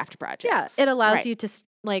craft projects. yeah, it allows Right. you to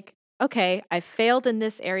like, okay, I failed in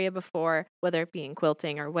this area before, whether it be in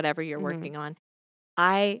quilting or whatever you're Mhm. working on.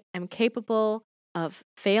 I am capable of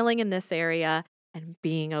failing in this area and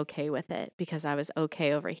being okay with it because I was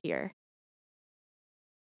okay over here.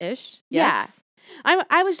 Ish? Yeah. Yes.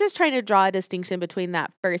 I was just trying to draw a distinction between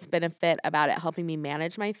that first benefit about it helping me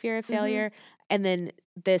manage my fear of Mhm. failure and then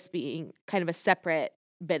this being kind of a separate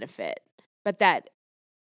benefit. But that,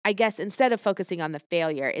 I guess, instead of focusing on the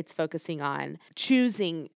failure, it's focusing on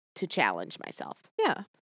choosing to challenge myself. Yeah.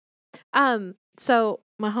 So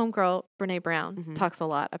my homegirl, Brene Brown, Mhm. talks a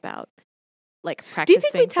lot about like Do you practicing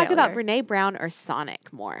think we talk about failure. Brene Brown or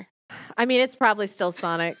Sonic more? I mean, it's probably still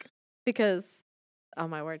Sonic because, oh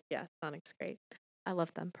my word, yeah, Sonic's great. I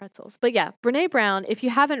love them pretzels. But yeah, Brene Brown, if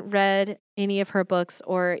you haven't read any of her books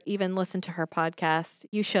or even listened to her podcast,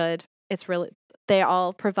 you should. It's really, they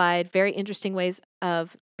all provide very interesting ways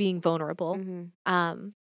of being vulnerable. Mm-hmm.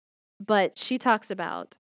 But she talks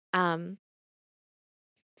about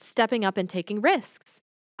stepping up and taking risks.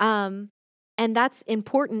 And that's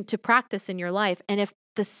important to practice in your life. And if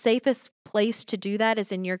the safest place to do that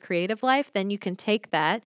is in your creative life, then you can take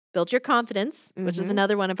that, build your confidence, which is Mhm.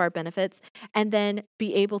 another one of our benefits, and then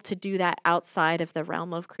be able to do that outside of the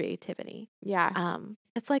realm of creativity. Yeah.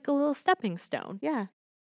 It's like a little stepping stone. Yeah.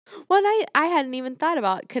 Well, and I hadn't even thought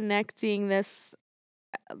about connecting this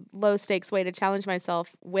low stakes way to challenge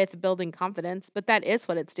myself with building confidence, but that is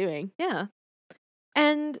what it's doing. Yeah.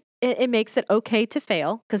 And it makes it okay to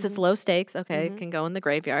fail because it's Mhm. low stakes. Okay, Mhm. it can go in the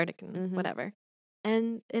graveyard, it can Mhm. whatever.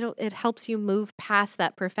 And it helps you move past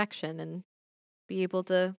that perfection and be able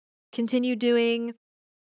to continue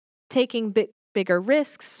taking bigger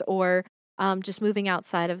risks or just moving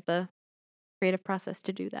outside of the creative process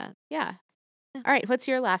to do that. Yeah. Yeah. All right. What's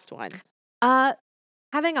your last one?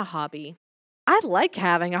 Having a hobby. I like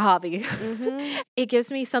having a hobby. Mhm. It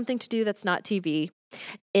gives me something to do that's not TV.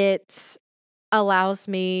 It allows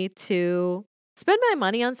me to spend my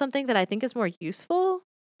money on something that I think is more useful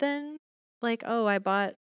than like, oh, I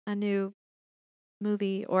bought a new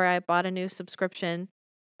movie or I bought a new subscription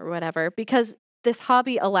or whatever, because this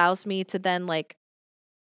hobby allows me to then like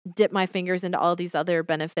dip my fingers into all these other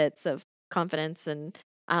benefits of confidence and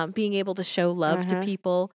being able to show love to Uh-huh.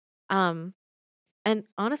 people. Um, and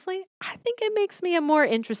honestly, I think it makes me a more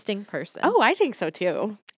interesting person. Oh, I think so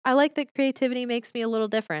too. I like that creativity makes me a little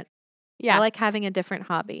different. I Yeah. like having a different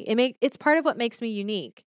hobby. It's part of what makes me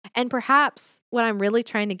unique. And perhaps what I'm really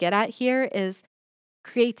trying to get at here is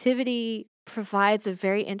creativity provides a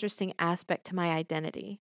very interesting aspect to my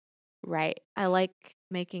identity. Right. I like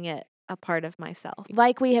making it a part of myself.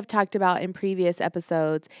 Like we have talked about in previous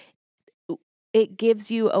episodes, it gives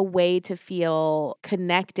you a way to feel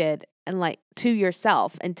connected and like to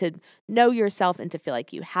yourself and to know yourself and to feel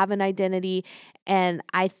like you have an identity. And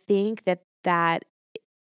I think that that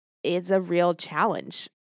is a real challenge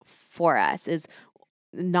for us, is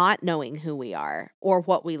not knowing who we are or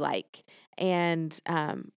what we like. And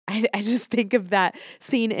I just think of that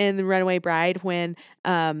scene in The Runaway Bride when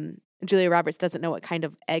Julia Roberts doesn't know what kind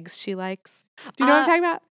of eggs she likes. Do you know what I'm talking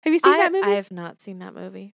about? Have you seen that movie? I have not seen that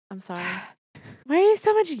movie. I'm sorry. Why are you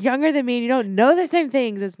so much younger than me and you don't know the same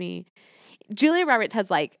things as me? Julia Roberts has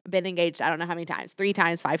like been engaged, I don't know how many times, 3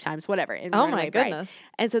 times, 5 times, whatever. In Oh Runaway my Bride. goodness.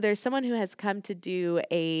 And so there's someone who has come to do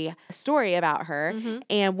a story about her. Mhm.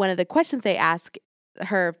 And one of the questions they ask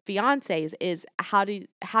her fiancés is how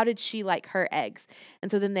did she like her eggs? And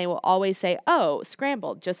so then they will always say, oh,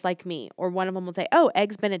 scrambled, just like me. Or one of them will say, oh,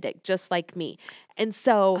 eggs Benedict, just like me. And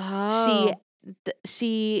so Oh.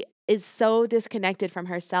 she is so disconnected from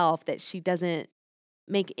herself that she doesn't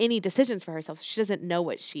make any decisions for herself. She doesn't know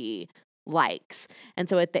what she likes. And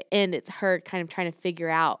so at the end, it's her kind of trying to figure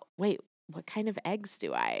out, wait, what kind of eggs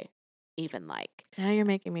do I even like? Now you're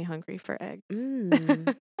making me hungry for eggs.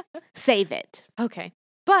 Save it. Okay.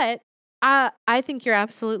 But I think you're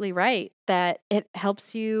absolutely right that it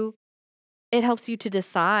helps you to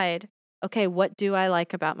decide, okay, what do I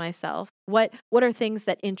like about myself? What are things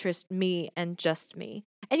that interest me and just me?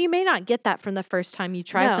 And you may not get that from the first time you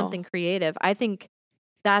try No. something creative. I think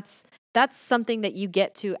that's something that you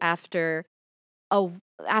get to after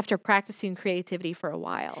practicing creativity for a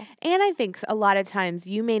while. And I think a lot of times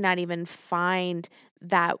you may not even find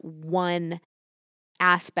that one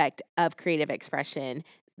aspect of creative expression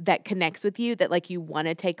that connects with you that like you want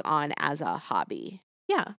to take on as a hobby.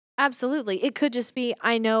 Yeah, absolutely. It could just be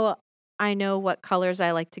I know what colors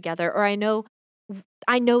I like together, or I know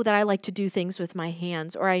that I like to do things with my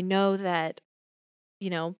hands, or I know that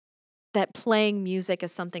that playing music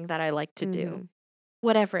is something that I like to do. Mhm.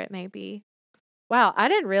 Whatever it may be. Wow, I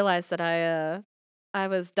didn't realize that I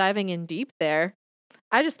was diving in deep there.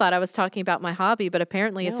 I just thought I was talking about my hobby, but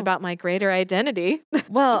apparently it's No. about my greater identity.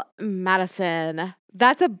 Well, Madison,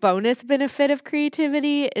 that's a bonus benefit of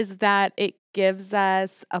creativity, is that it gives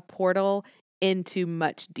us a portal into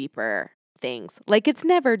much deeper things. Like it's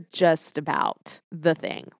never just about the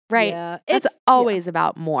thing, right? Yeah, It's yeah. always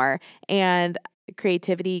about more. And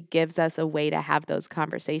creativity gives us a way to have those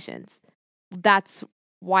conversations. That's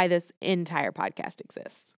why this entire podcast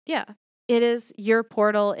exists. Yeah. It is your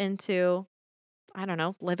portal into, I don't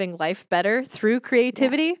know, living life better through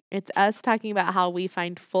creativity. It's us talking about how we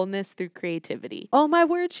find fullness through creativity. Oh my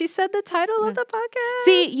word, she said the title Yeah. of the podcast.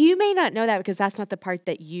 See, you may not know that because that's not the part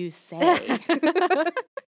that you say.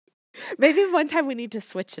 Maybe one time we need to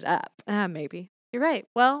switch it up. Maybe. You're right.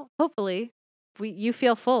 Well, hopefully you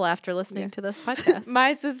feel full after listening Yeah. to this podcast.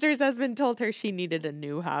 My sister's husband told her she needed a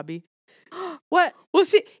new hobby. What? Well,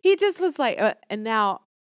 he just was like, and now,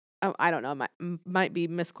 I don't know, might be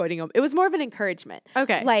misquoting him. It was more of an encouragement.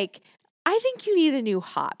 Okay. Like, I think you need a new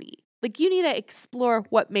hobby. Like, you need to explore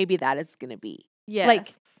what maybe that is going to be. Yes.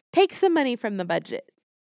 Like, take some money from the budget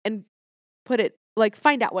and put it, like,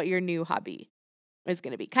 find out what your new hobby is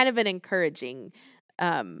going to be. Kind of an encouraging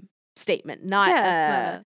statement, not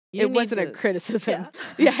yes, it wasn't a criticism.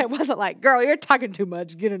 Yeah, it wasn't like, girl, you're talking too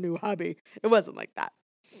much. Get a new hobby. It wasn't like that.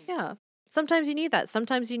 Yeah. Sometimes you need that.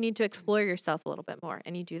 Sometimes you need to explore yourself a little bit more.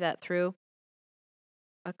 And you do that through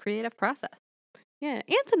a creative process. Yeah,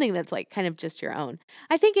 and something that's like kind of just your own.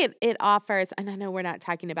 I think it offers, and I know we're not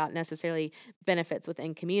talking about necessarily benefits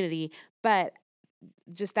within community, but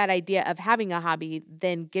just that idea of having a hobby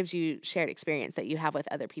then gives you shared experience that you have with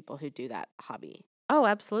other people who do that hobby. Oh,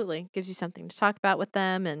 absolutely. Gives you something to talk about with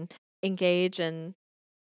them and engage. And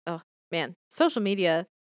man, social media,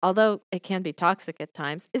 although it can be toxic at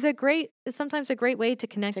times, is sometimes a great way to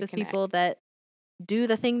connect with people that do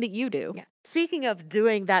the thing that you do. Yeah. Speaking of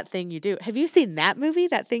doing that thing you do, have you seen that movie,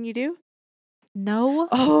 That Thing You Do? No.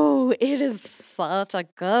 Oh, it is such a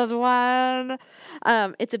good one.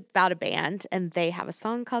 It's about a band and they have a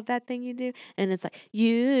song called That Thing You Do. And it's like,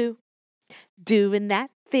 you doing that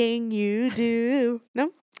thing you do.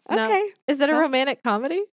 No? No. Okay. Is it a Well, romantic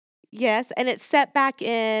comedy? yes. And it's set back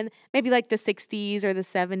in maybe like the 60s or the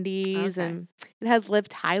 70s. Okay. And it has Liv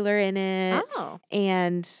Tyler in it. Oh.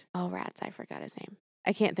 And, oh, rats, I forgot his name.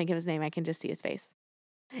 I can't think of his name. I can just see his face.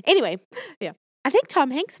 Anyway. Yeah. I think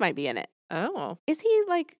Tom Hanks might be in it. Oh. Is he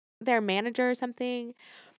like their manager or something?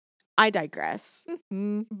 I digress.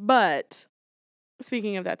 Mhm. But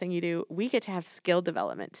speaking of That Thing You Do, we get to have skill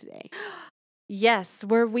development today. Yes,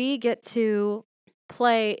 where we get to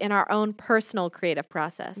play in our own personal creative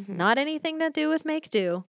process. Mhm. Not anything to do with Make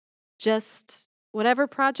Do, just whatever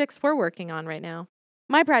projects we're working on right now.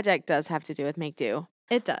 My project does have to do with Make Do,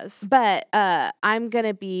 It does. but I'm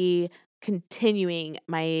gonna be continuing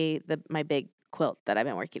my big quilt that I've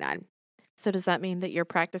been working on. So does that mean that you're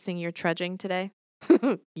practicing your trudging today?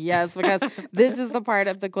 Yes, because this is the part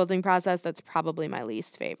of the quilting process that's probably my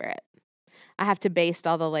least favorite. I have to baste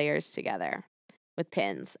all the layers together with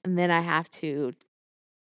pins, and then I have to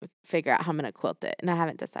figure out how I'm going to quilt it, and I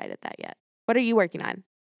haven't decided that yet. What are you working on?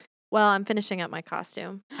 Well, I'm finishing up my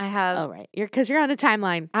costume. I have. Oh, right. Because you're on a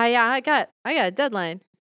timeline. I got a deadline.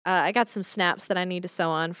 I got some snaps that I need to sew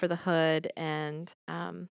on for the hood, and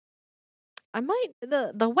I might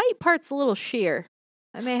the white part's a little sheer.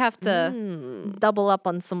 I may have to double up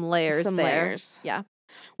on some layers Some there. layers. Yeah.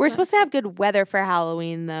 We're So supposed to have good weather for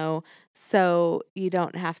Halloween, though, so you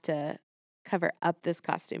don't have to cover up this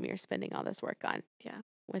costume you're spending all this work on. Yeah.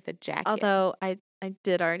 With a jacket. Although I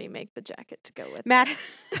did already make the jacket to go with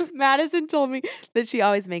it. Madison told me that she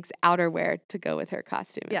always makes outerwear to go with her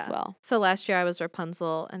costume as well. So last year I was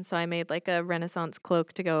Rapunzel, and so I made like a Renaissance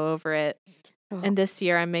cloak to go over it. Oh. And this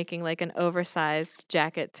year I'm making like an oversized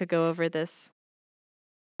jacket to go over this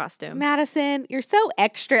costume. Madison, you're so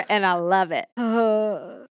extra and I love it.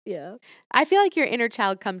 Yeah. I feel like your inner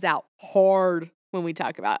child comes out hard when we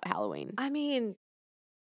talk about Halloween. I mean,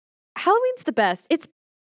 Halloween's the best. It's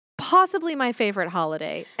possibly my favorite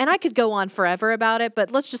holiday. And I could go on forever about it,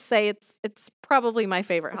 but let's just say it's probably my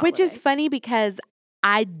favorite holiday. Which is funny because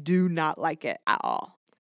I do not like it at all.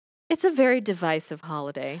 It's a very divisive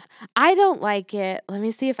holiday. I don't like it. Let me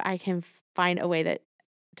see if I can find a way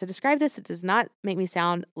to describe this. It does not make me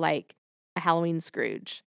sound like a Halloween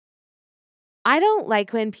Scrooge. I don't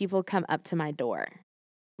like when people come up to my door.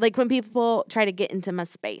 Like when people try to get into my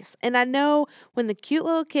space. And I know when the cute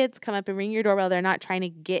little kids come up and ring your doorbell, they're not trying to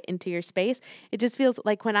get into your space. It just feels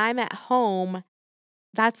like when I'm at home,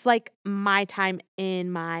 that's like my time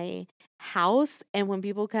in my house. And when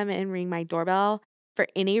people come and ring my doorbell for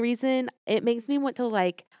any reason, it makes me want to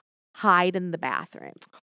like hide in the bathroom.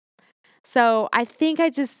 So I think I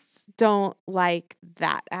just don't like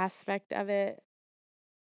that aspect of it.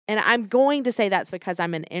 And I'm going to say that's because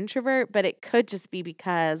I'm an introvert, but it could just be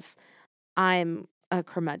because I'm a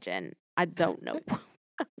curmudgeon. I don't know.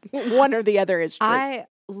 One or the other is true. I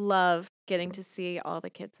love getting to see all the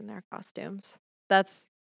kids in their costumes.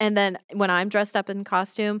 And then when I'm dressed up in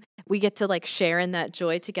costume, we get to like share in that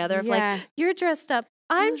joy together of like, you're dressed up,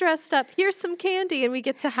 I'm dressed up, here's some candy. And we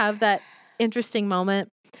get to have that interesting moment.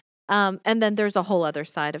 And then there's a whole other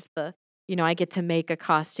side of I get to make a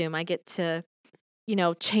costume. I get to,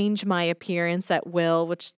 change my appearance at will,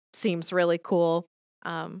 which seems really cool.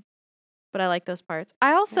 But I like those parts.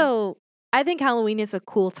 I think Halloween is a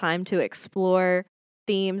cool time to explore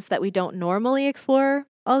themes that we don't normally explore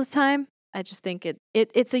all the time. I just think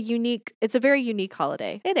it's a very unique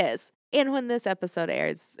holiday. It is. And when this episode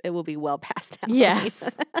airs, it will be well past Halloween.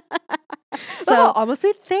 Yes. So almost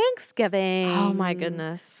be Thanksgiving. Oh my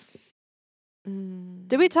goodness.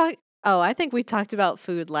 Did we talk? Oh, I think we talked about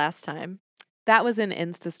food last time. That was in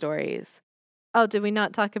Insta stories. Oh, did we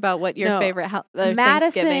not talk about what your favorite Madison,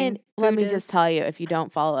 Thanksgiving let me food just is? tell you, if you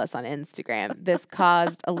don't follow us on Instagram, this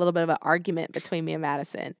caused a little bit of an argument between me and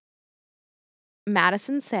Madison.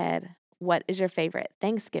 Madison said, "What is your favorite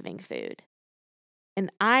Thanksgiving food?"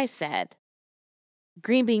 And I said,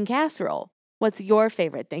 "Green bean casserole. What's your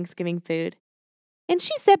favorite Thanksgiving food?" And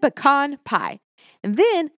she said pecan pie. And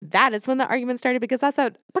then that is when the argument started because I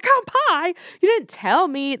said, pecan pie? You didn't tell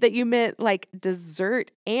me that you meant like dessert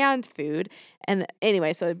and food. And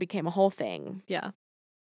anyway, so it became a whole thing. Yeah.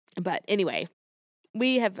 But anyway,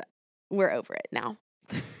 we're over it now.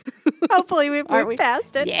 Hopefully we've moved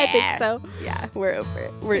past it. Yeah. I think so. Yeah, we're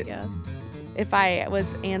over it. Yeah. if I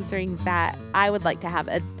was answering that, I would like to have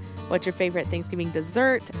a what's your favorite Thanksgiving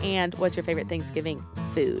dessert and what's your favorite Thanksgiving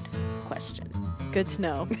food question. Good to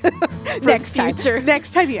know. Next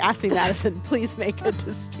time you ask me, Madison, please make a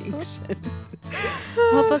distinction.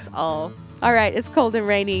 Help us all. All right, it's cold and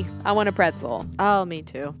rainy. I want a pretzel. Oh, me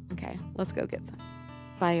too. Okay, let's go get some.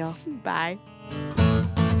 Bye, y'all. Bye.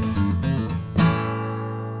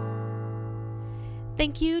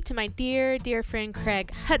 Thank you to my dear, dear friend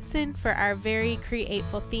Craig Hudson for our very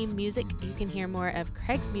createful theme music. You can hear more of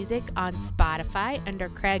Craig's music on Spotify under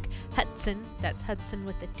Craig Hudson. That's Hudson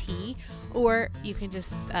with a T. Or you can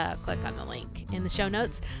just click on the link in the show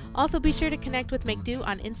notes. Also, be sure to connect with Make Do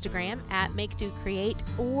on Instagram at Make Do Create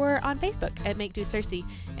or on Facebook at Make Do Cersei.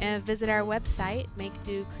 And visit our website,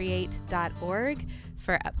 makedocreate.org,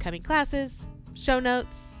 for upcoming classes, show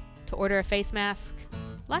notes, to order a face mask,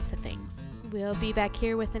 lots of things. We'll be back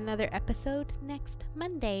here with another episode next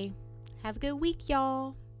Monday. Have a good week,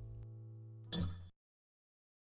 y'all.